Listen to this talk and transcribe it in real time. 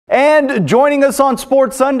And joining us on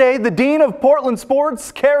Sports Sunday, the Dean of Portland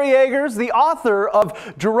Sports, Kerry Eggers, the author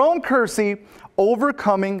of Jerome Kersey,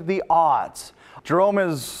 Overcoming the Odds. Jerome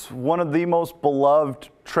is one of the most beloved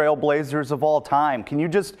trailblazers of all time. Can you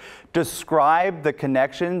just describe the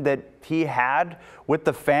connection that he had with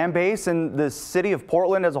the fan base and the city of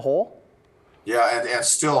Portland as a whole? Yeah, and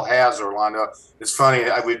still has, Orlando. It's funny,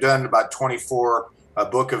 we've done about 24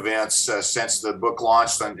 book events since the book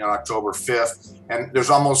launched on October 5th. And there's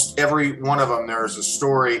almost every one of them, there's a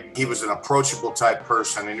story. He was an approachable type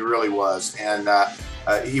person, and he really was. And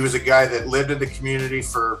he was a guy that lived in the community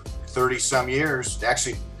for 30 some years,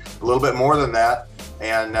 actually a little bit more than that,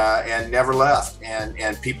 and never left.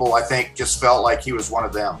 And people, I think, just felt like he was one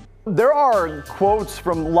of them. There are quotes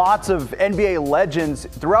from lots of NBA legends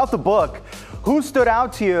throughout the book. Who stood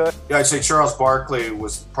out to you? Yeah, I'd say Charles Barkley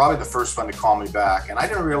was probably the first one to call me back, and I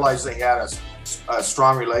didn't realize they had a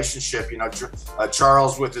strong relationship. You know,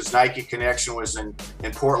 Charles, with his Nike connection, was in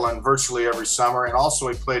Portland virtually every summer, and also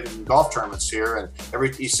he played in golf tournaments here.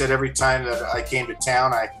 And he said every time that I came to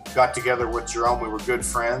town, I got together with Jerome. We were good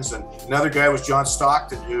friends. And another guy was John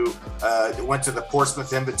Stockton, who went to the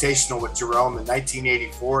Portsmouth Invitational with Jerome in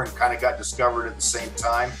 1984 and kind of got discovered at the same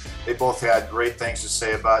time. They both had great things to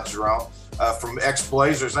say about Jerome. From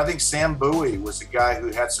ex-Blazers, I think Sam Bowie was a guy who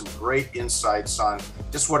had some great insights on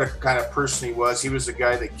just what a kind of person he was. He was the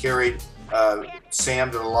guy that carried Sam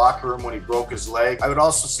to the locker room when he broke his leg. I would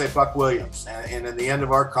also say Buck Williams. And in the end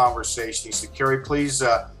of our conversation, he said, "Kerry, please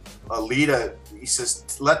he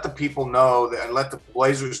says, let the people know that, and let the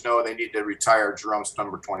Blazers know they need to retire Jerome's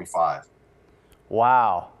number 25.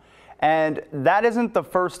 Wow. And that isn't the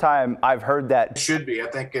first time I've heard that. It should be. I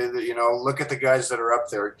think, look at the guys that are up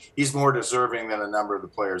there. He's more deserving than a number of the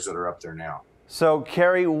players that are up there now. So,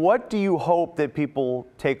 Kerry, what do you hope that people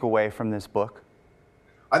take away from this book?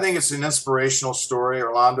 I think it's an inspirational story,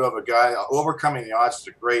 Orlando, of a guy. Overcoming the Odds is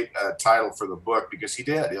a great title for the book, because he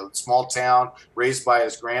did. Small town, raised by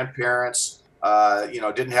his grandparents,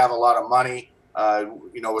 didn't have a lot of money,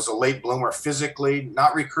 was a late bloomer physically,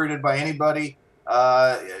 not recruited by anybody.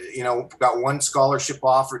 Got one scholarship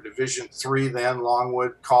offer, Division III then,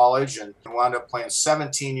 Longwood College, and wound up playing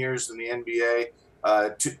 17 years in the NBA.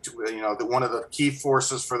 One of the key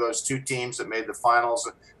forces for those two teams that made the finals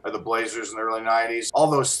of the Blazers in the early 90s. All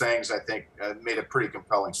those things, I think, made a pretty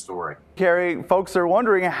compelling story. Kerry, folks are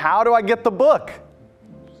wondering, how do I get the book?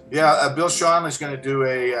 Yeah, Bill Schonley is going to do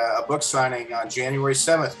a book signing on January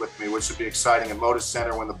 7th with me, which will be exciting at Moda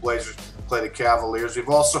Center when the Blazers play the Cavaliers. We've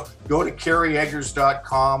also, go to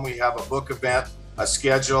kerryeggers.com. We have a book event, a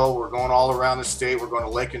schedule. We're going all around the state. We're going to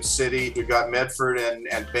Lincoln City. We've got Medford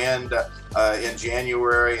and Bend in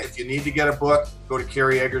January. If you need to get a book, go to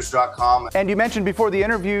kerryeggers.com. And you mentioned before the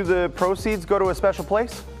interview, the proceeds go to a special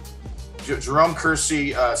place? Jerome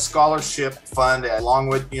Kersey Scholarship Fund at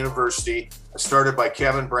Longwood University, started by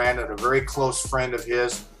Kevin Brandon, a very close friend of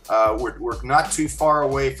his. We're not too far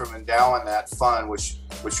away from endowing that fund, which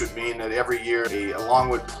would mean that every year a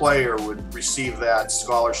Longwood player would receive that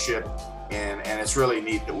scholarship, and it's really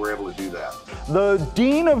neat that we're able to do that. The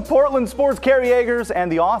Dean of Portland Sports, Kerry Eggers,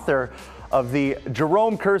 and the author of the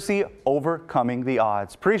Jerome Kersey, Overcoming the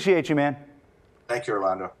Odds. Appreciate you, man. Thank you,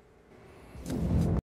 Orlando.